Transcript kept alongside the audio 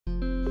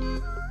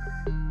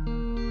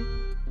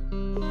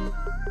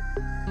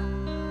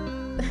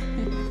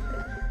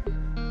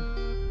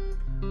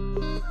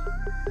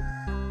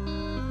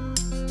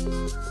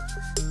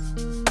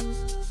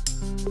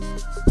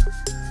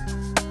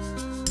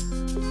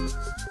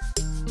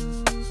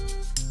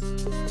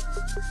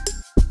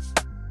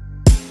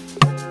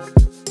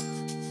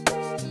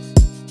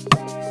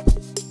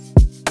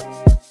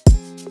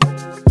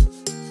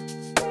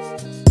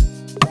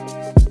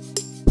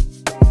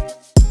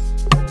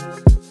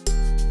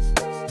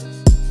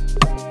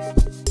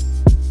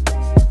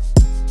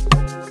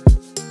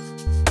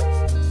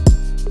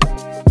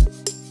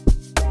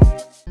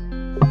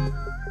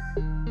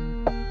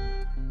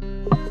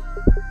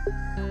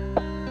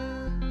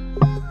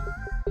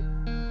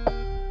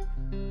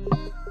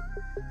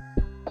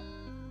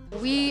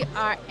We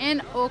are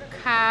in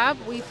Cap.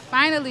 We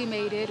finally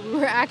made it. We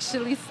were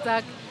actually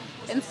stuck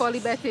in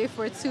Folibete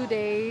for 2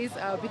 days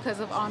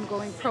because of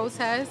ongoing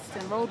protests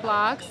and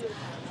roadblocks.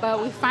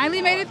 But we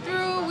finally made it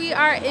through. We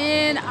are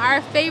in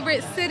our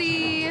favorite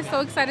city. So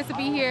excited to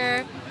be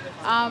here.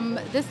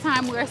 This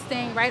time we are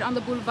staying right on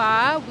the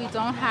boulevard. We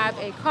don't have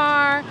a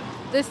car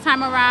this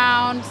time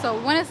around. So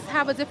we want to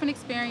have a different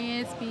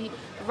experience, be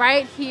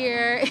right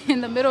here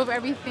in the middle of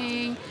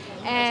everything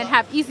and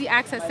have easy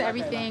access to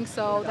everything.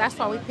 So that's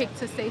why we picked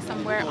to stay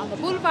somewhere on the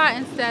boulevard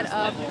instead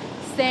of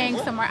staying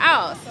somewhere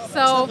else.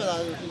 So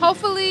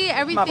hopefully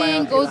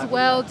everything goes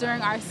well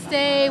during our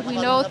stay. We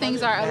know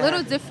things are a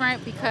little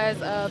different because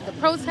of the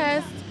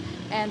protests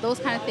and those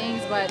kind of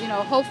things, but you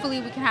know,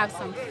 hopefully we can have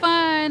some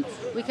fun.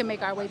 We can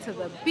make our way to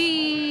the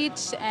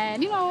beach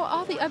and you know,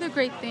 all the other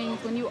great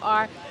things when you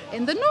are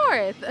in the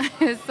north.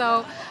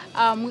 So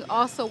we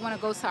also want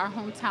to go to our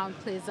hometown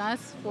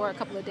Plaisance for a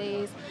couple of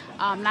days.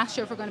 Not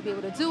sure if we're going to be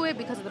able to do it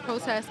because of the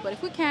protests, but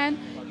if we can,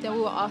 then we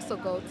will also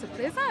go to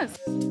Plaisance.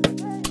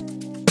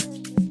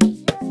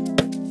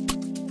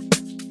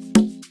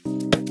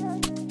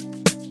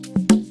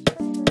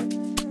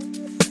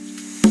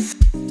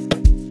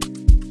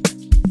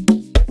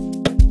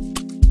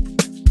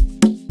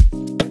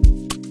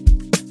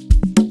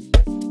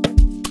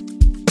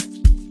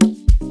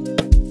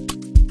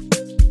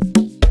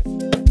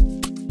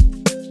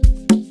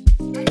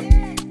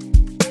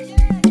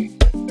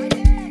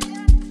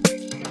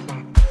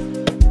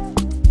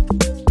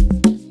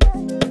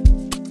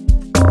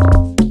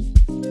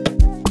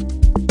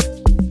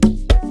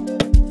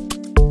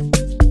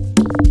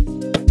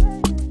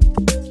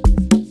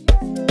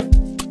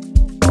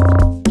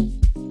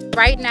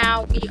 Right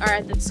now we are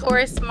at the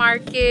tourist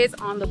market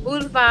on the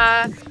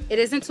boulevard. It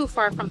isn't too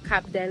far from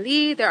Cap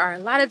Deli. There are a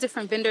lot of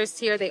different vendors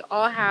here. They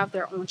all have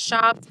their own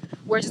shops.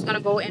 We're just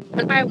gonna go in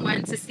one by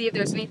one to see if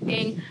there's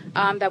anything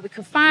that we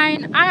could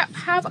find. I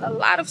have a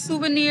lot of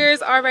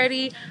souvenirs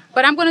already,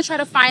 but I'm gonna try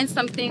to find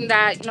something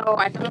that you know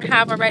I don't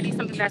have already,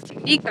 something that's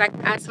unique that I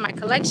can add to my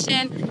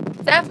collection.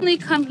 Definitely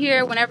come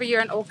here whenever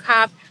you're in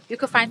Cap. You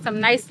can find some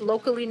nice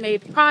locally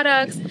made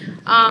products.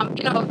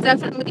 You know,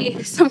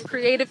 definitely some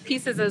creative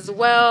pieces as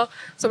well.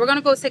 So we're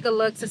gonna go take a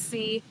look to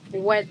see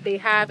what they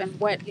have and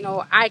what you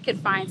know I could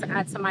find to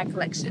add to my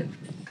collection.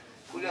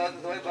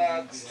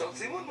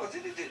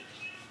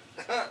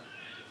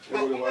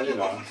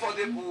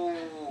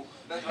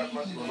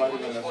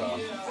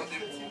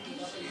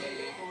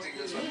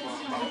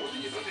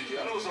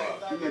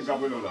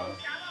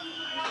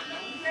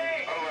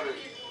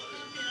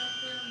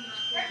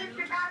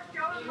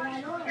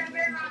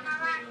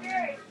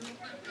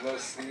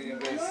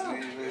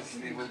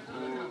 Merci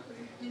beaucoup.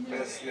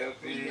 Merci à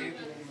vous.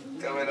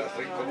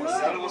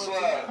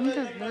 Look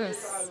at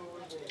this.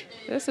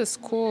 This is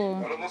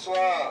cool.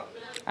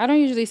 I don't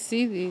usually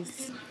see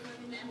these.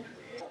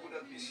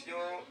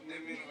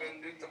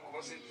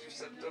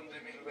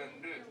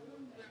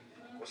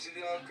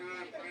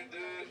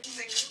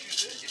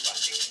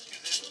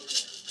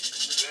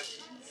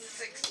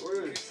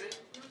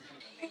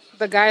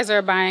 The guys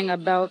are buying a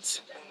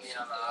belt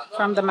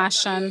from the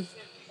Machan.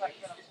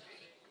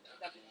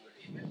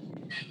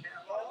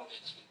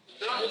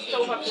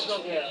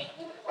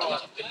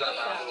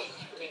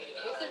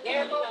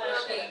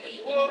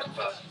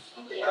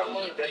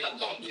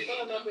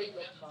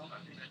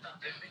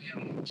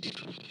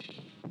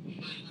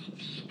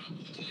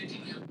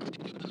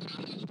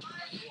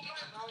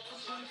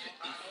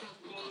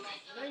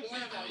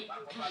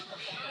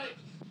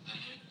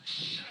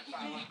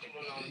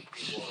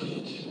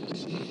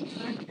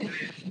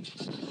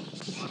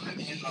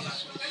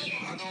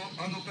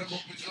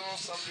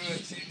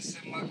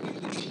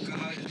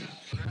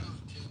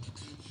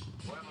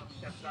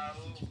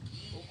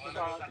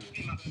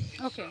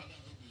 Okay.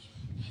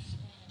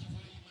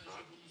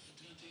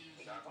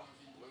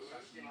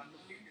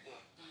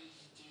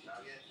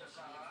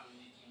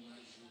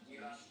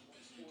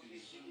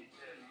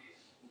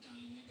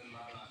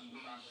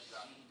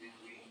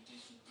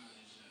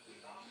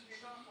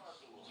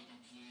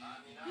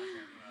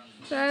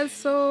 That's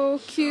so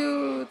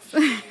cute.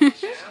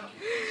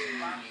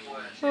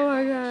 Oh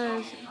my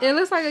gosh. It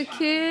looks like a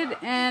kid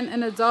and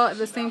an adult at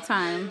the same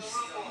time.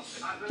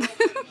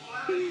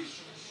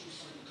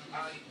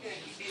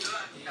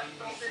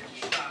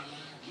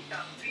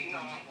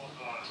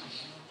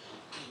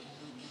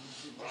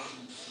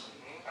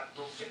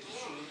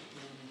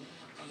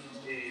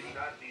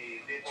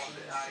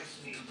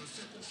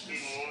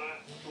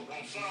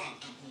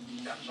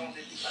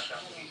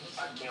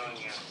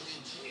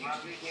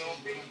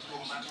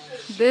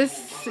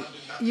 This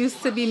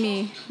used to be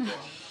me.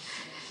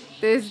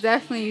 This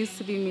definitely used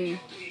to be me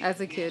as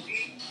a kid.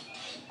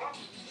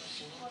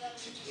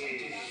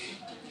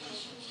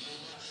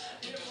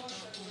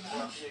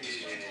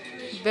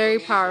 Very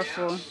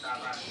powerful.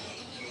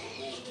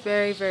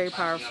 Very, very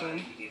powerful.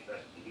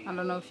 I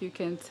don't know if you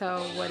can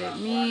tell what it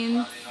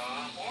means.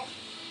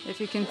 If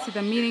you can see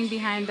the meaning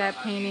behind that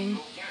painting,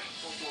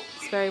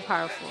 it's very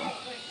powerful.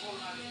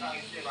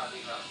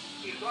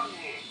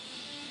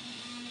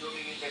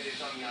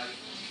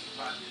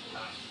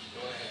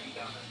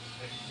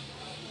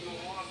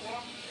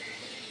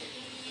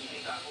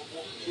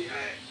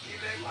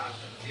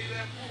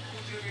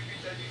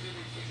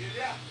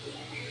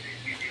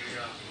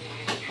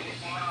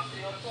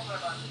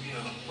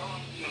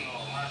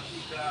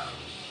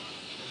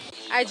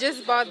 I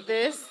just bought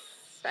this.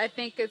 I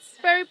think it's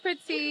very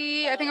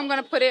pretty. I think I'm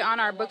gonna put it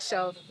on our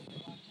bookshelf.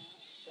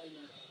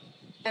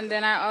 And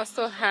then I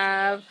also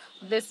have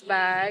this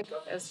bag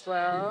as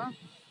well.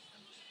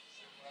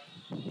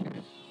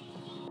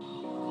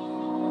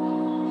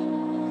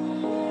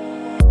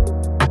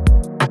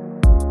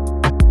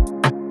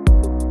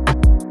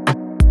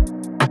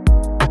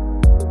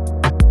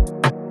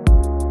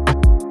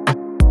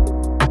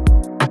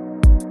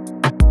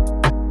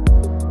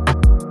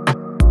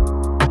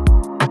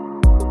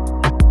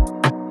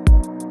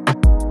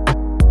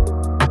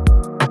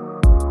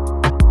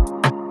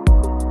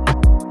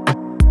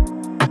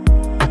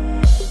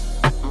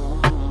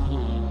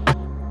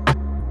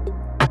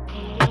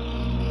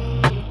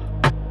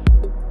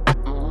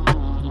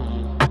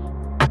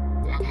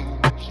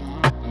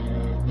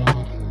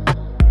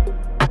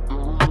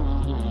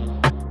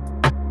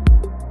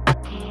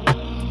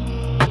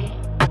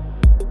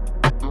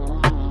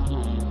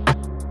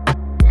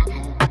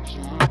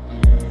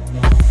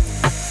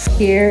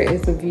 Here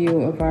is a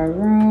view of our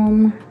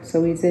room. So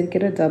we did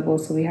get a double,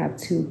 so we have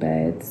 2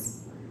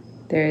 beds.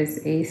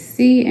 There's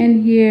AC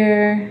in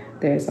here.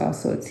 There's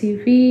also a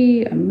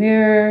TV, a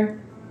mirror,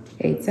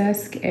 a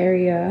desk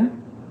area.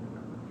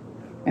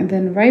 And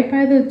then right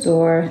by the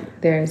door,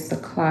 there's the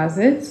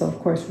closet. So of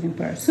course we can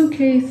put our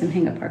suitcase and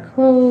hang up our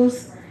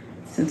clothes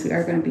since we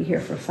are gonna be here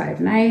for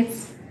 5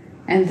 nights.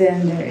 And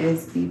then there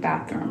is the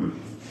bathroom.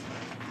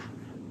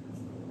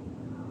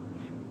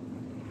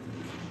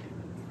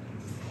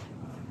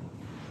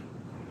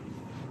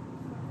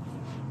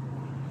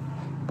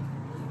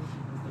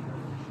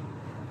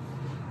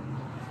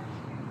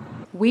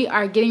 We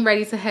are getting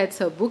ready to head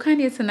to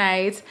Bukanye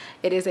tonight.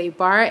 It is a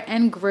bar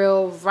and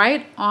grill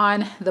right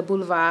on the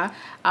boulevard.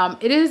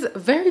 It is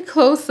very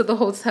close to the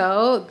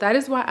hotel. That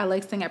is why I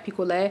like staying at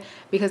Picolet,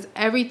 because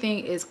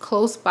everything is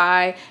close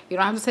by. You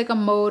don't have to take a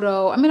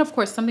moto. I mean, of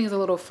course, something is a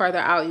little further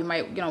out. You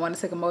might, want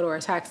to take a moto or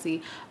a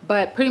taxi,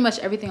 but pretty much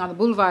everything on the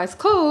boulevard is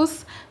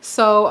close.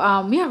 So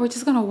yeah, we're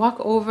just gonna walk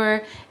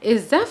over.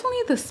 It's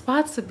definitely the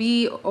spot to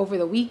be over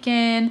the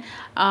weekend.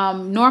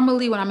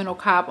 Normally when I'm in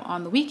Okap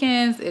on the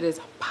weekends, it is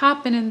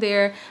popping in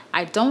there.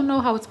 I don't know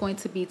how it's going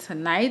to be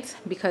tonight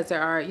because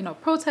there are,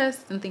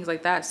 protests and things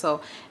like that.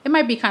 So it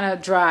might be kind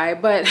of dry,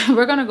 but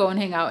we're gonna go and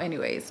hang out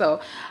anyway. So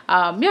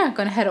yeah,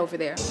 gonna head over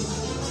there.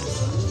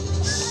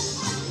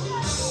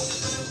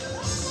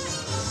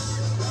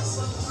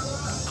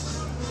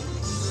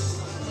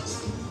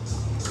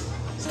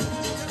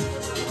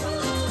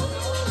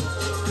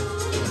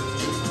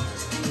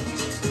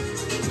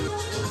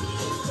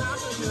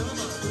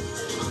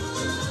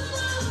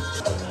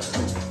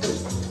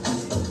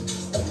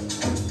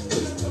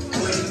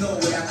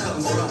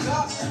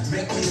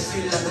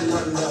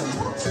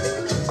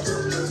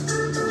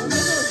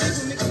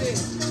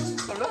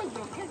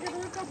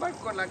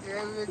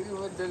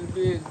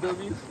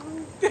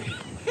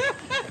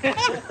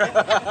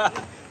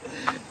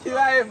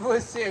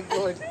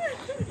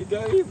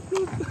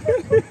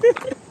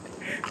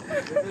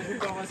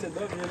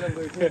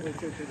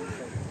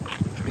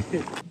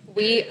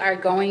 We are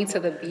going to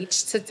the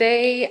beach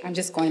today. I'm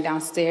just going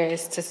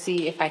downstairs to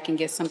see if I can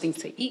get something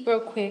to eat real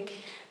quick.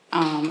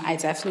 I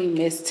definitely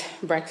missed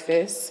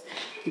breakfast,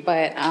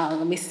 but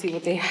let me see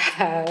what they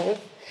have.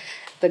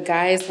 The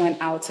guys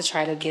went out to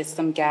try to get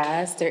some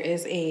gas. There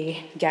is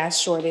a gas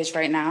shortage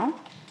right now.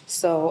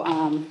 So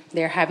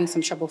they're having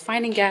some trouble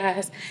finding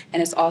gas,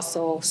 and it's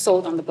also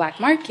sold on the black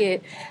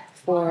market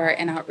for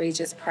an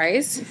outrageous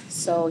price.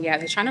 So yeah,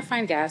 they're trying to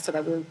find gas so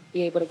that we'll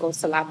be able to go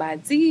to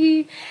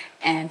Labadee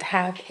and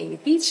have a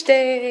beach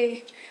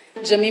day.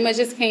 Jamima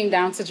just came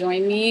down to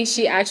join me.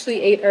 She actually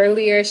ate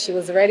earlier. She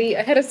was ready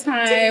ahead of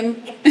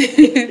time.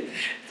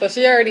 So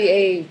she already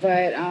ate,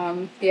 but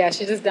yeah,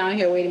 she's just down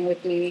here waiting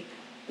with me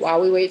while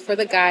we wait for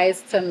the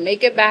guys to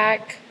make it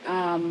back.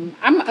 I'm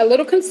a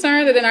little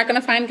concerned that they're not going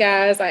to find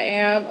gas. I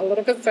am a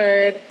little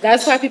concerned.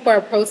 That's why people are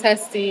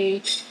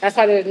protesting. That's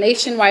why there's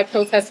nationwide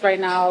protests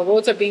right now.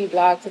 Roads are being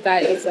blocked.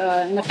 That is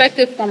an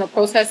effective form of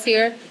protest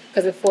here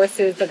because it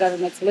forces the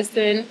government to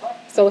listen.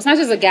 So it's not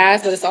just a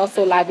gas, but it's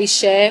also la vie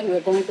chère.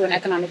 We're going through an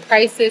economic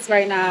crisis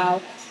right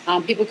now.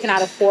 People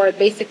cannot afford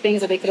basic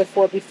things that they could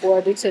afford before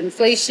due to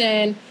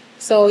inflation.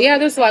 So yeah,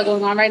 there's a lot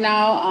going on right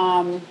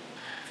now.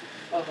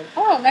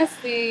 Oh,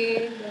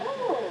 merci.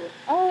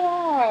 Oh,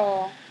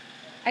 wow.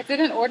 I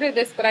didn't order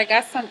this, but I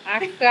got some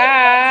aca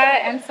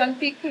and some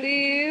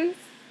pickles.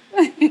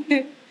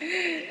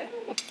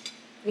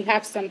 We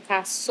have some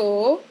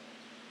tasso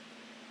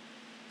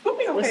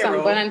with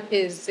some bun and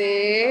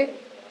pizza,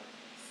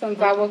 some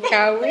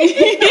bawakawi.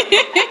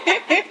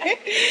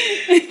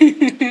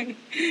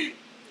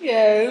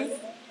 Yes.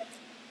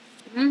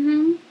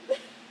 Mm-hmm.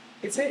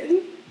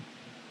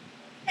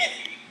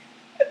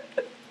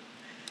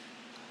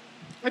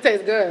 It's It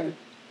tastes good.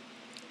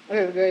 It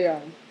tastes good,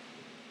 y'all.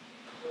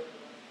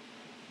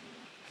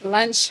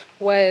 Lunch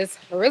was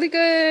really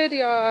good,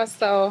 y'all.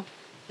 So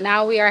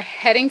now we are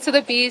heading to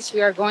the beach.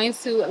 We are going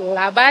to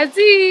La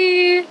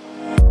Bazie.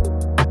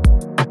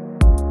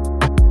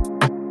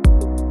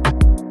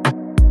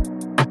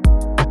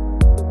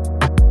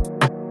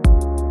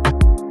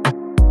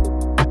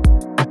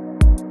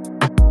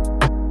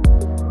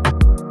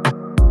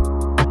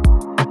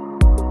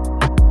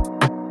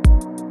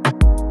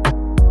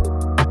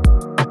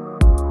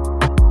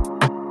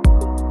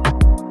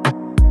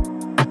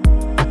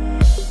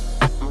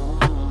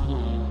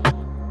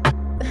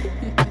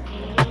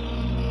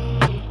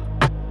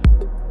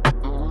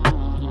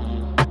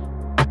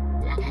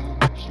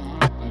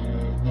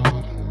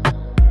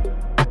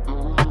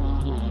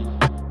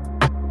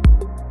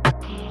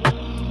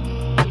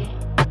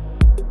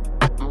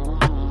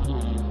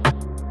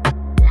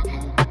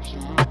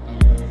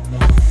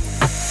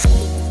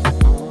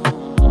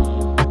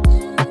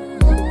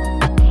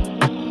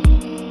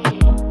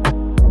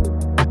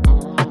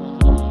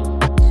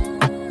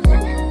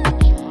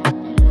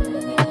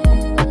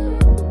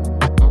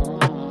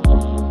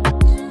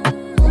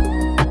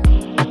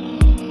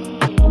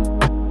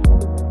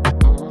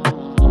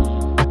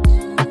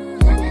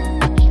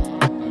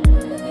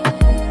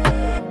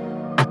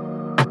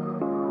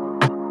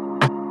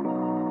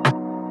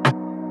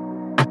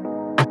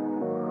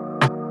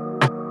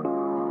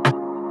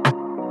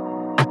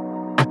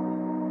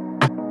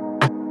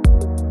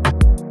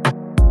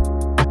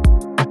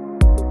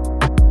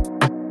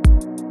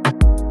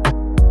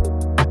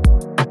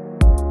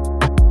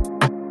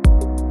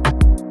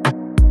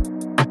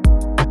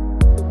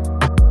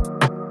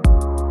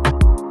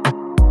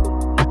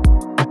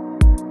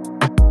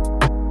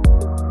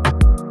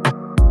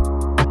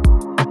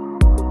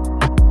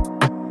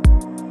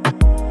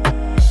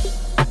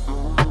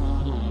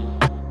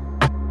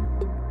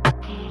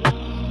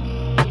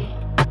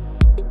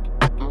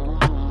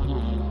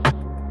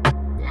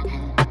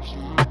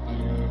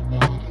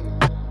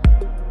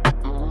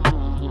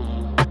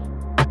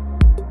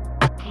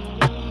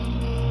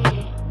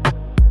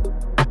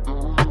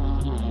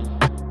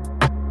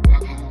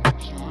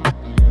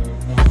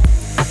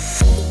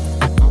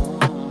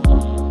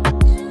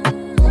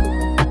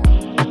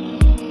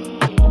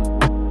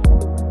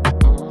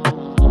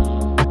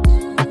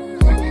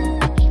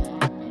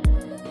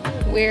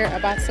 We're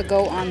about to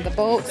go on the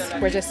boat.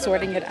 We're just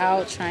sorting it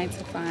out, trying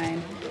to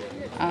find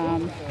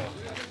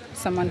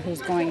someone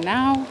who's going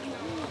now.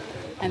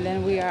 And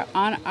then we are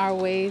on our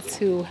way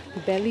to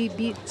Belly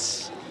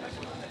Beach.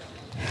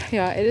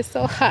 Yeah, it is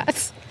so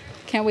hot.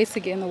 Can't wait to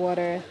get in the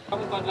water. Oh,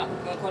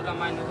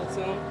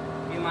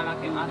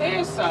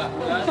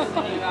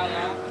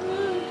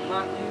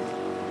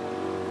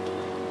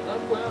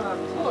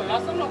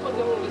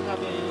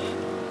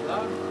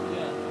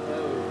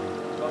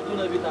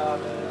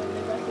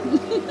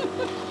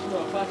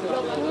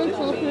 it's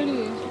so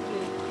pretty.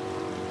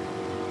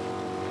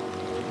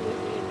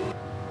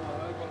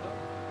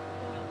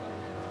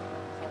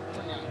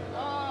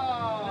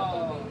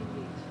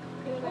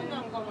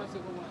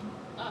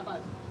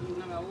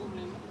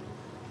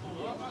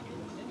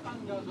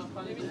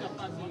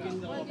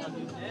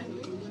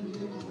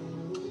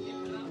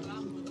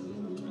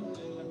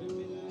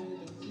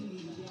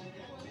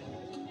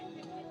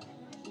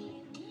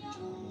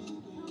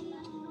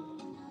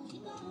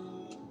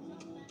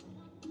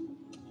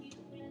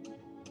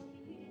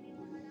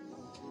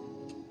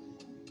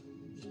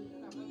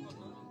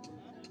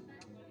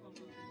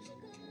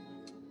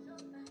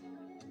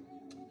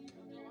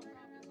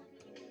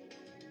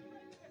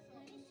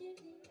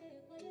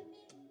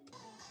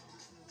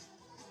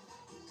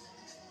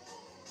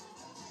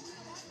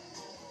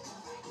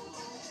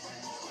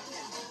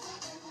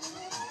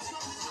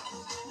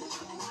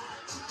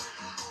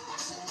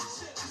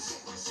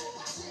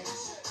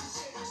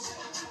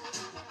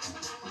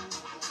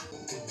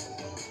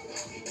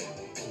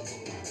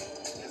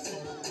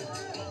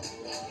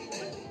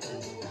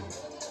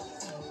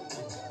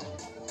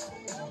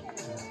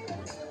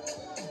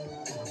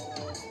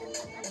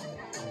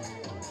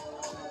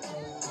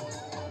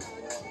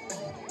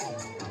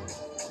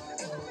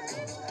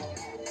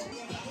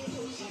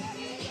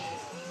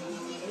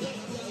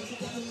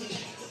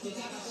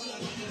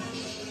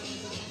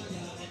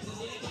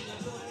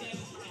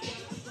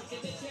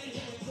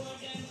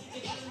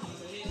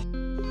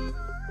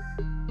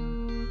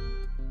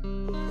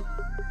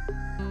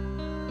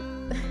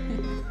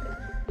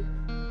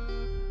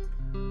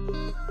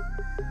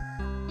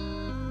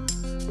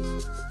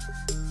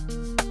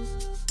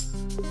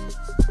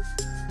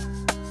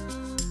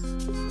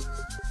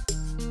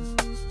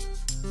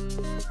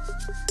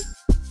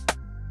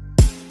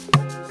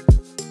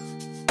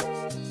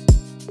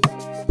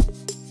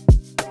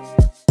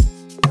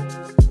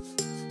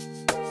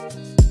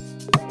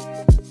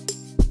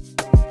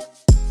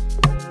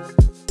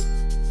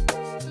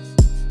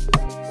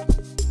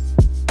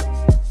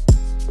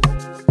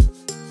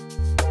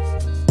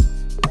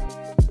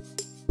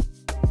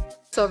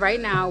 So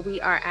right now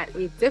we are at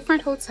a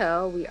different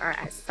hotel. We are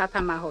at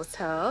Satama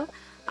Hotel.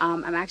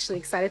 I'm actually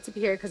excited to be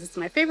here because it's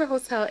my favorite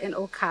hotel in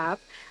Cap.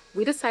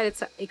 We decided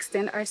to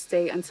extend our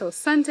stay until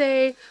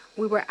Sunday.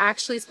 We were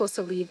actually supposed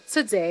to leave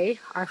today.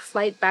 Our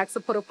flight back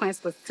to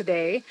Port-au-Prince was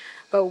today,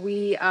 but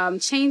we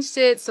changed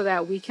it so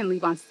that we can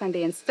leave on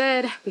Sunday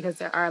instead because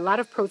there are a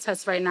lot of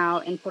protests right now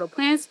in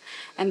Port-au-Prince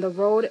and the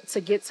road to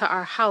get to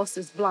our house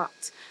is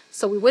blocked.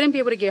 So we wouldn't be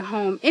able to get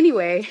home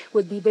anyway,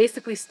 would be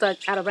basically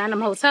stuck at a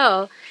random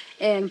hotel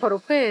in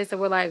Port-au-Prince.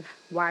 And we're like,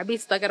 why be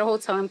stuck at a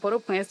hotel in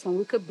Port-au-Prince when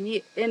we could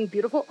be in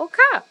beautiful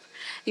Cap?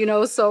 You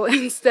know, so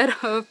instead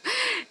of,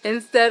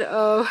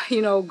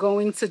 you know,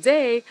 going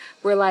today,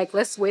 we're like,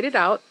 let's wait it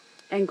out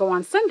and go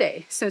on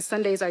Sunday. Since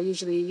Sundays are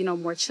usually, you know,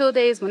 more chill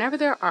days, whenever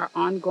there are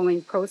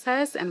ongoing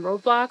protests and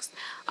roadblocks,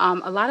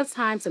 a lot of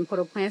times in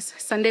Port-au-Prince,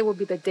 Sunday will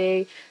be the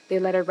day they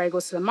let everybody go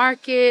to the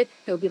market.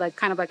 It'll be like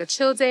kind of like a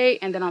chill day.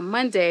 And then on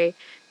Monday,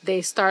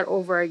 they start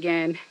over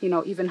again, you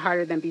know, even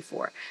harder than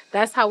before.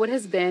 That's how it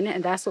has been.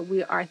 And that's what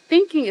we are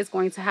thinking is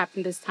going to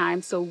happen this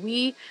time. So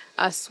we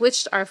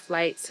switched our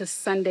flight to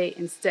Sunday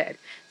instead.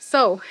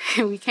 So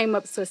we came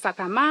up to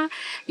Satama,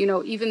 you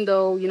know, even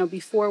though, you know,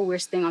 before we were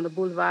staying on the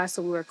boulevard,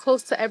 so we were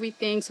close to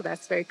everything. So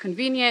that's very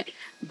convenient.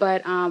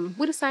 But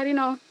we decided, you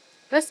know,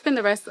 let's spend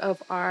the rest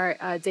of our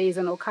days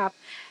in Cap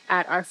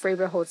at our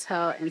favorite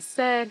hotel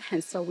instead.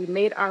 And so we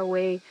made our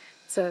way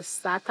to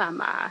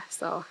Satama.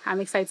 So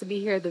I'm excited to be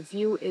here. The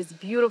view is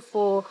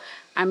beautiful.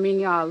 I mean,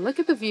 y'all, look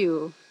at the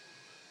view.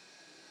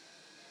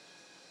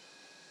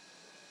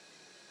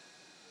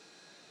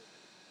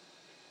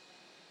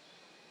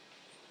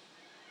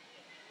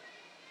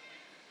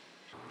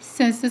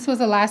 Since this was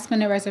a last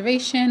minute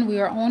reservation, we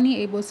are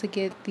only able to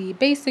get the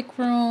basic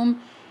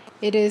room.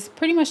 It is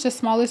pretty much the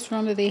smallest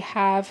room that they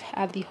have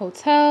at the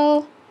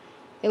hotel.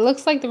 It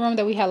looks like the room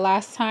that we had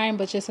last time,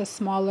 but just a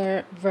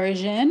smaller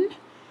version.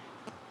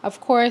 Of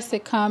course,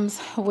 it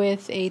comes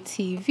with a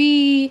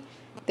TV.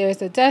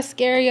 There's a desk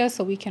area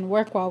so we can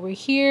work while we're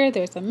here.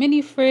 There's a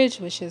mini fridge,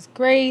 which is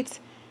great.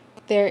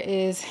 There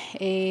is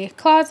a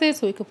closet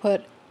so we could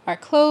put our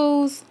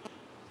clothes.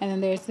 And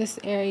then there's this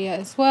area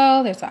as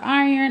well. There's an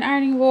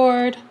ironing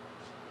board.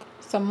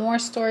 Some more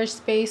storage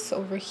space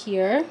over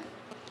here.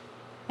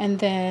 And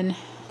then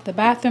the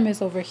bathroom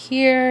is over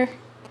here.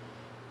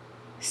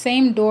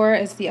 Same door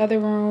as the other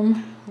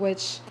room,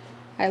 which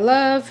I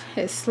love.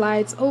 It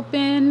slides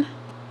open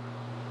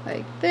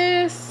like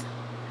this.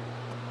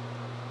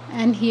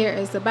 And here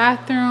is the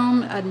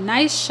bathroom, a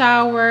nice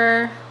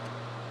shower.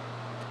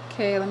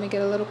 Okay, let me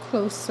get a little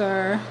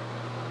closer.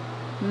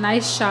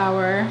 Nice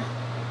shower.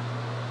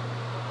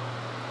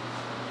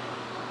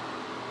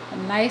 A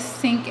nice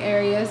sink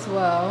area as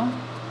well.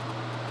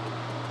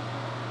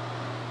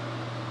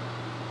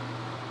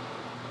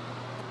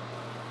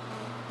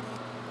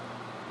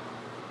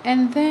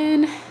 And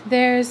then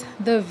there's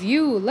the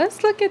view.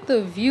 Let's look at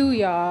the view,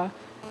 y'all.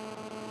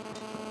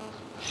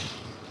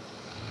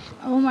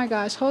 Oh my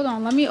gosh, hold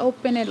on. Let me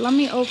open it. Let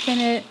me open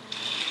it.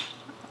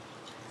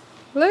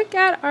 Look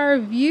at our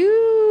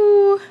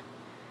view.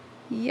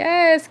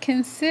 Yes,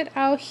 can sit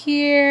out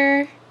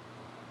here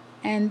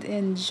and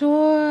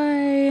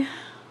enjoy.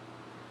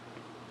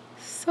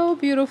 So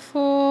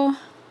beautiful.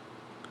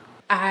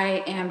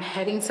 I am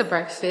heading to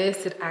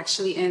breakfast. It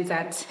actually ends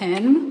at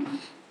 10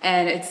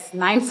 and it's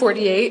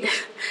 9:48.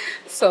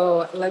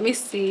 So let me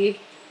see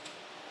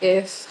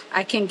if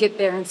I can get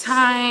there in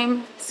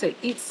time to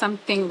eat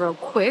something real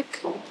quick.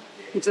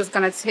 I'm just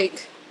gonna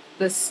take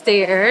the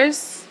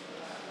stairs.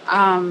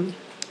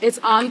 It's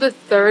on the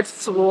 3rd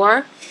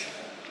floor.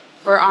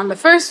 We're on the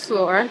 1st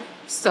floor,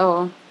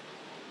 so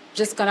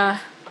just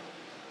gonna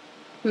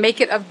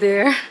make it up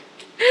there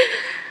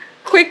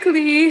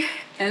quickly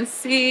and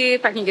see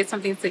if I can get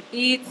something to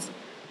eat.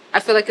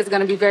 I feel like it's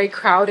gonna be very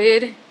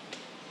crowded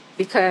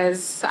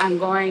because I'm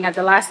going at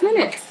the last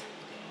minute.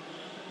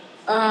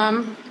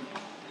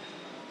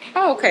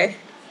 Oh, okay.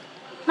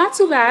 Not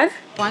too bad.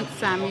 Once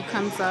Sammy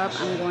comes up,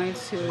 I'm going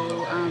to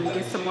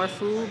get some more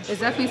food. It's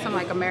definitely some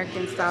like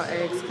American style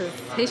eggs because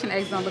Haitian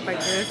eggs don't look like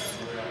this.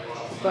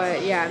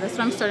 But yeah, that's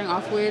what I'm starting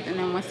off with. And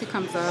then once he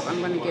comes up, I'm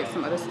going to get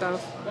some other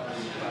stuff.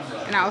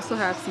 And I also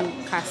have some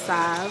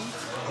cassave.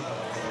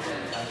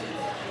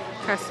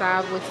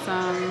 Cassave with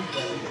some,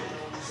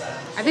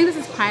 I think this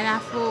is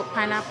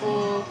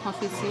pineapple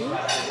confiture.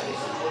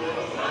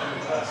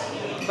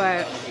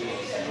 But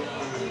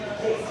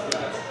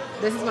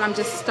this is what I'm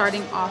just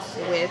starting off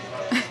with.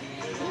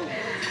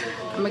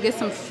 I'm gonna get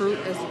some fruit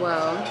as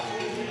well.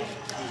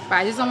 But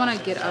I just don't want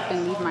to get up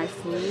and leave my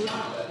food.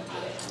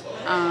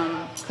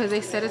 Because they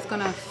said it's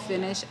gonna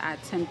finish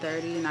at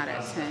 10:30, not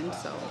at 10.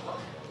 So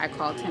I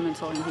called him and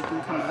told him he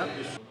can come up.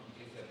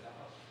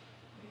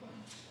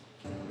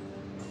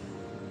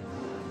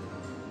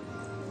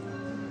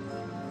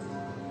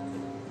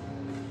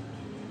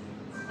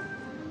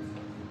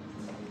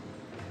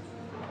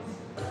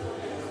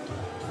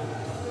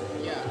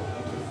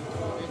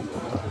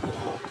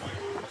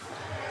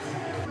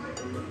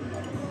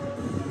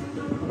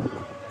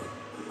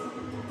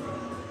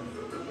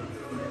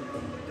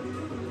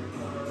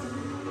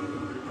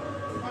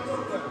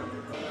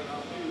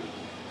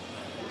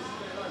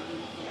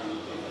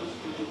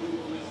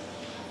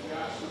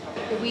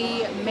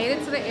 We made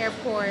it to the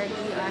airport.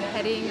 We are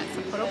heading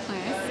to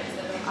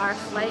Port-au-Prince. Our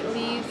flight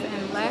leaves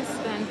in less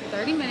than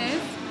 30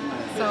 minutes.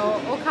 So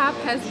OCAP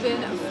has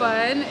been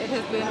fun. It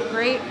has been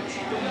great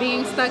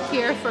being stuck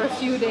here for a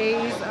few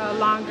days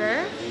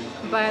longer.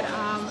 But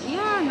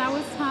yeah, now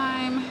it's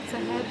time to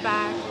head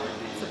back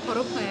to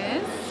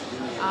Port-au-Prince.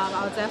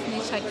 I'll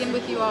definitely check in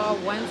with you all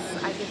once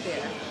I get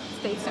there.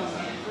 Stay tuned.